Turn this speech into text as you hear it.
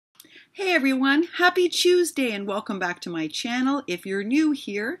Hey everyone, happy Tuesday and welcome back to my channel. If you're new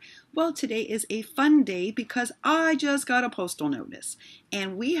here, well, today is a fun day because I just got a postal notice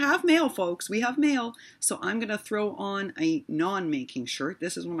and we have mail, folks. We have mail. So I'm going to throw on a non-making shirt.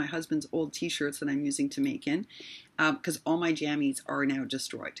 This is one of my husband's old t-shirts that I'm using to make in because all my jammies are now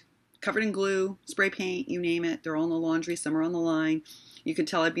destroyed. Covered in glue, spray paint, you name it. They're all in the laundry, some are on the line. You can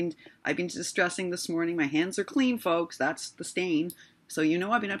tell I've been distressing this morning. My hands are clean, folks. That's the stain. So you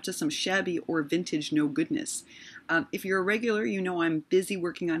know I've been up to some shabby or vintage no goodness. If you're a regular, you know I'm busy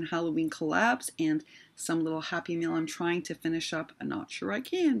working on Halloween collabs and some little Happy Meal I'm trying to finish up. I'm not sure I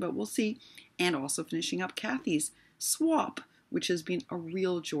can, but we'll see. And also finishing up Kathy's swap, which has been a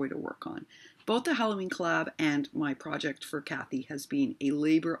real joy to work on. Both the Halloween collab and my project for Kathy has been a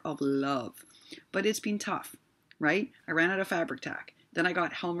labor of love, but it's been tough, right? I ran out of fabric tack. Then I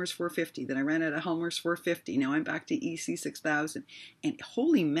got Helmer's 450. Then I ran out of Helmer's 450. Now I'm back to EC 6000. And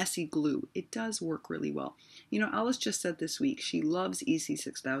holy messy glue. It does work really well. You know, Alice just said this week she loves EC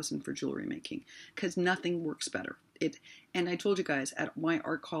 6000 for jewelry making because nothing works better. And I told you guys at my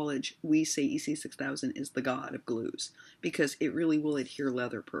art college, we say EC 6000 is the god of glues because it really will adhere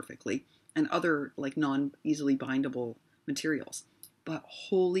leather perfectly and other like non-easily bindable materials. But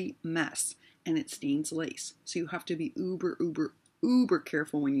holy mess. And it stains lace. So you have to be uber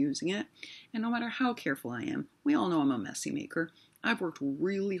careful when using it. And no matter how careful I am, we all know I'm a messy maker. I've worked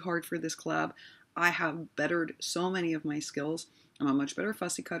really hard for this collab. I have bettered so many of my skills. I'm a much better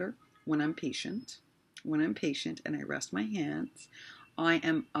fussy cutter when I'm patient. When I'm patient and I rest my hands. I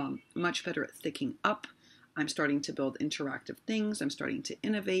am much better at thicking up. I'm starting to build interactive things. I'm starting to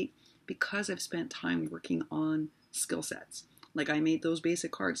innovate because I've spent time working on skill sets. Like I made those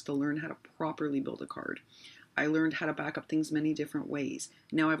basic cards to learn how to properly build a card. I learned how to back up things many different ways.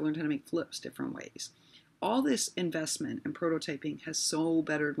 Now I've learned how to make flips different ways. All this investment and prototyping has so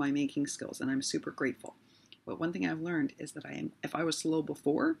bettered my making skills, and I'm super grateful. But one thing I've learned is that if I was slow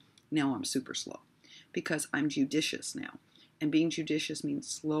before, now I'm super slow because I'm judicious now. And being judicious means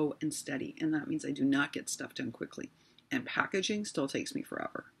slow and steady, and that means I do not get stuff done quickly. And packaging still takes me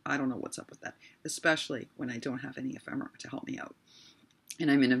forever. I don't know what's up with that, especially when I don't have any ephemera to help me out. And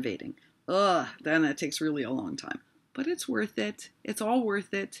I'm innovating. Then it takes really a long time. But it's worth it. It's all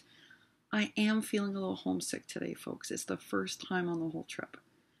worth it. I am feeling a little homesick today, folks. It's the first time on the whole trip.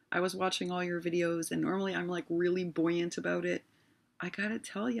 I was watching all your videos, and normally I'm like really buoyant about it. I gotta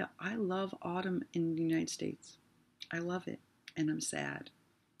tell you, I love autumn in the United States. I love it, and I'm sad.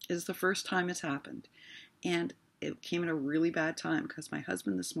 It's the first time it's happened. And it came at a really bad time because my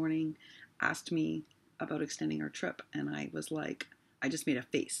husband this morning asked me about extending our trip, and I was like, I just made a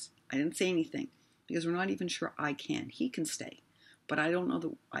face. I didn't say anything because we're not even sure I can. He can stay, but I don't know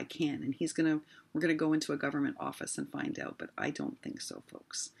that I can. And we're gonna go into a government office and find out, but I don't think so,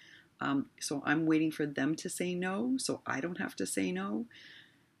 folks. So I'm waiting for them to say no, so I don't have to say no.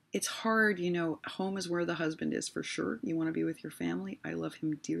 It's hard, you know, home is where the husband is for sure. You want to be with your family. I love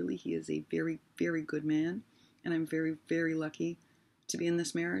him dearly. He is a very, very good man, and I'm very, very lucky to be in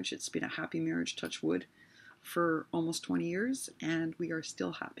this marriage. It's been a happy marriage, touch wood, for almost 20 years, and we are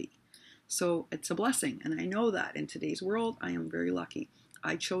still happy. So it's a blessing, and I know that in today's world, I am very lucky.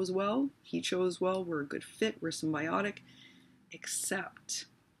 I chose well, he chose well, we're a good fit, we're symbiotic, except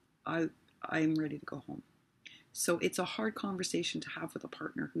I'm ready to go home. So it's a hard conversation to have with a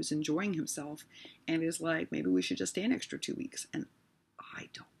partner who's enjoying himself and is like, maybe we should just stay an extra 2 weeks, and I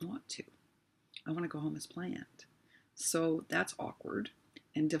don't want to. I want to go home as planned. So that's awkward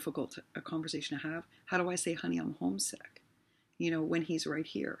and difficult a conversation to have. How do I say, honey, I'm homesick? You know, when he's right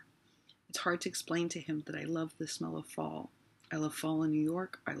here. It's hard to explain to him that I love the smell of fall. I love fall in New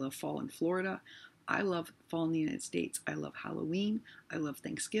York. I love fall in Florida. I love fall in the United States. I love Halloween. I love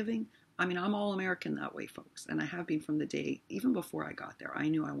Thanksgiving. I mean, I'm all American that way, folks. And I have been from the day, even before I got there, I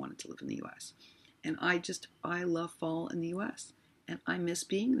knew I wanted to live in the U.S. And I love fall in the U.S. And I miss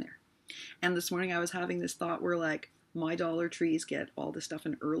being there. And this morning I was having this thought where like, my Dollar Trees get all this stuff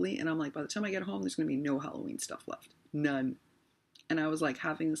in early. And I'm like, by the time I get home, there's going to be no Halloween stuff left. None. And I was like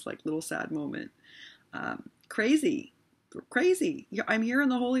having this like little sad moment. Crazy. I'm here in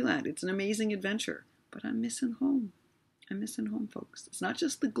the Holy Land. It's an amazing adventure, but I'm missing home. I'm missing home, folks. It's not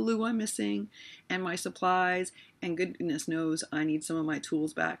just the glue I'm missing and my supplies, and goodness knows I need some of my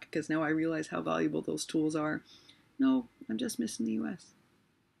tools back because now I realize how valuable those tools are. No, I'm just missing the U.S.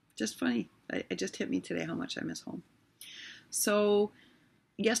 Just funny. It just hit me today how much I miss home. So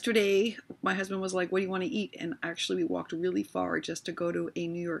yesterday, my husband was like, what do you want to eat? And actually we walked really far just to go to a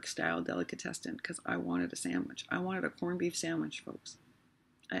New York style delicatessen because I wanted a sandwich. I wanted a corned beef sandwich, folks.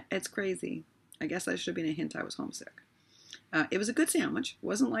 It's crazy. I guess that should have been a hint I was homesick. It was a good sandwich. It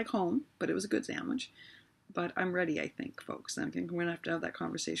wasn't like home, but it was a good sandwich. But I'm ready, I think, folks. I'm going to have that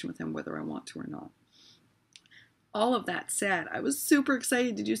conversation with him whether I want to or not. All of that said, I was super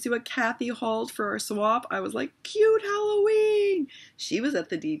excited. Did you see what Kathy hauled for our swap? I was like, cute Halloween. She was at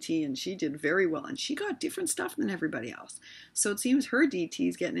the DT and she did very well. And she got different stuff than everybody else. So it seems her DT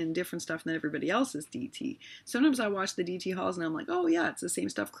is getting in different stuff than everybody else's DT. Sometimes I watch the DT hauls and I'm like, oh yeah, it's the same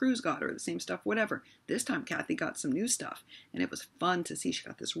stuff Cruz got or the same stuff, whatever. This time Kathy got some new stuff. And it was fun to see. She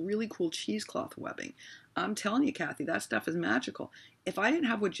got this really cool cheesecloth webbing. I'm telling you, Kathy, that stuff is magical. If I didn't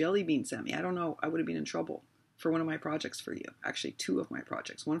have what Jellybean sent me, I don't know, I would have been in trouble for one of my projects for you. Actually, two of my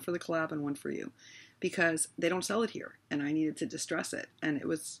projects, one for the collab and one for you, because they don't sell it here and I needed to distress it. And it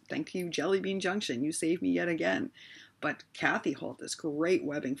was, thank you, Jellybean Junction. You saved me yet again. But Kathy hauled this great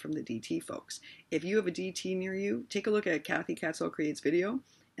webbing from the DT, folks. If you have a DT near you, take a look at Kathy Catsell Creates video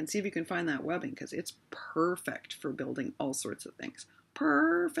and see if you can find that webbing, because it's perfect for building all sorts of things.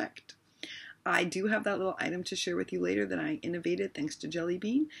 Perfect. I do have that little item to share with you later that I innovated thanks to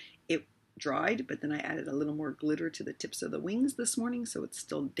Jellybean. It dried, but then I added a little more glitter to the tips of the wings this morning, so it's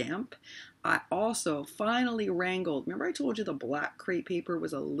still damp. I also finally wrangled, remember I told you the black crepe paper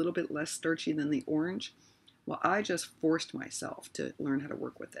was a little bit less starchy than the orange? Well, I just forced myself to learn how to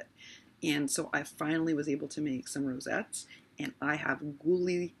work with it. And so I finally was able to make some rosettes, and I have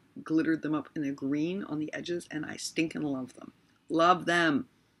Ghoulie glittered them up in a green on the edges, and I stinking love them. Love them.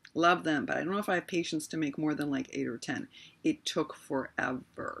 Love them, but I don't know if I have patience to make more than like 8 or 10. It took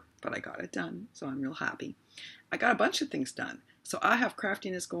forever, but I got it done, so I'm real happy. I got a bunch of things done. So I have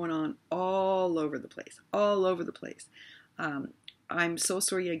craftiness going on all over the place, all over the place. I'm so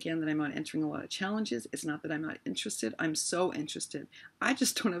sorry again that I'm not entering a lot of challenges. It's not that I'm not interested. I'm so interested. I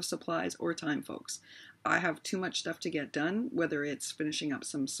just don't have supplies or time, folks. I have too much stuff to get done, whether it's finishing up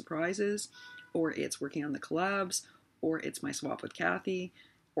some surprises, or it's working on the collabs, or it's my swap with Kathy,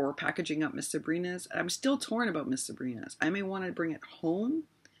 or packaging up Miss Sabrina's. I'm still torn about Miss Sabrina's. I may want to bring it home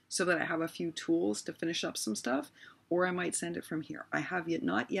so that I have a few tools to finish up some stuff, or I might send it from here. I have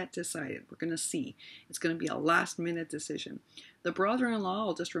not yet decided. We're going to see. It's going to be a last minute decision. The brother-in-law,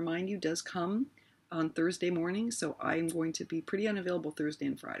 I'll just remind you, does come on Thursday morning, so I'm going to be pretty unavailable Thursday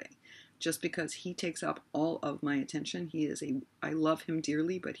and Friday, just because he takes up all of my attention. I love him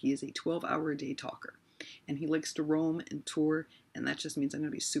dearly, but he is a 12-hour-a-day talker. And he likes to roam and tour, and that just means I'm going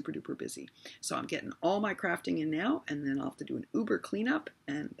to be super duper busy. So I'm getting all my crafting in now, and then I'll have to do an Uber cleanup,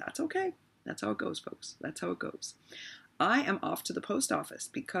 and that's okay. That's how it goes, folks. That's how it goes. I am off to the post office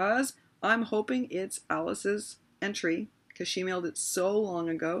because I'm hoping it's Alice's entry, because she mailed it so long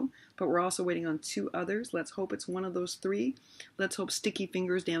ago, but we're also waiting on 2 others. Let's hope it's one of those 3. Let's hope Sticky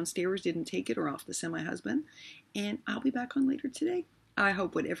Fingers downstairs didn't take it, or off to send my husband. And I'll be back on later today. I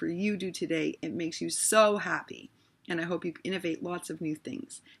hope whatever you do today, it makes you so happy. And I hope you innovate lots of new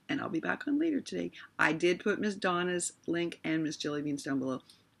things. And I'll be back on later today. I did put Miss Donna's link and Miss Jellybean's down below.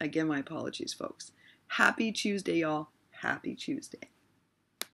 Again, my apologies, folks. Happy Tuesday, y'all. Happy Tuesday.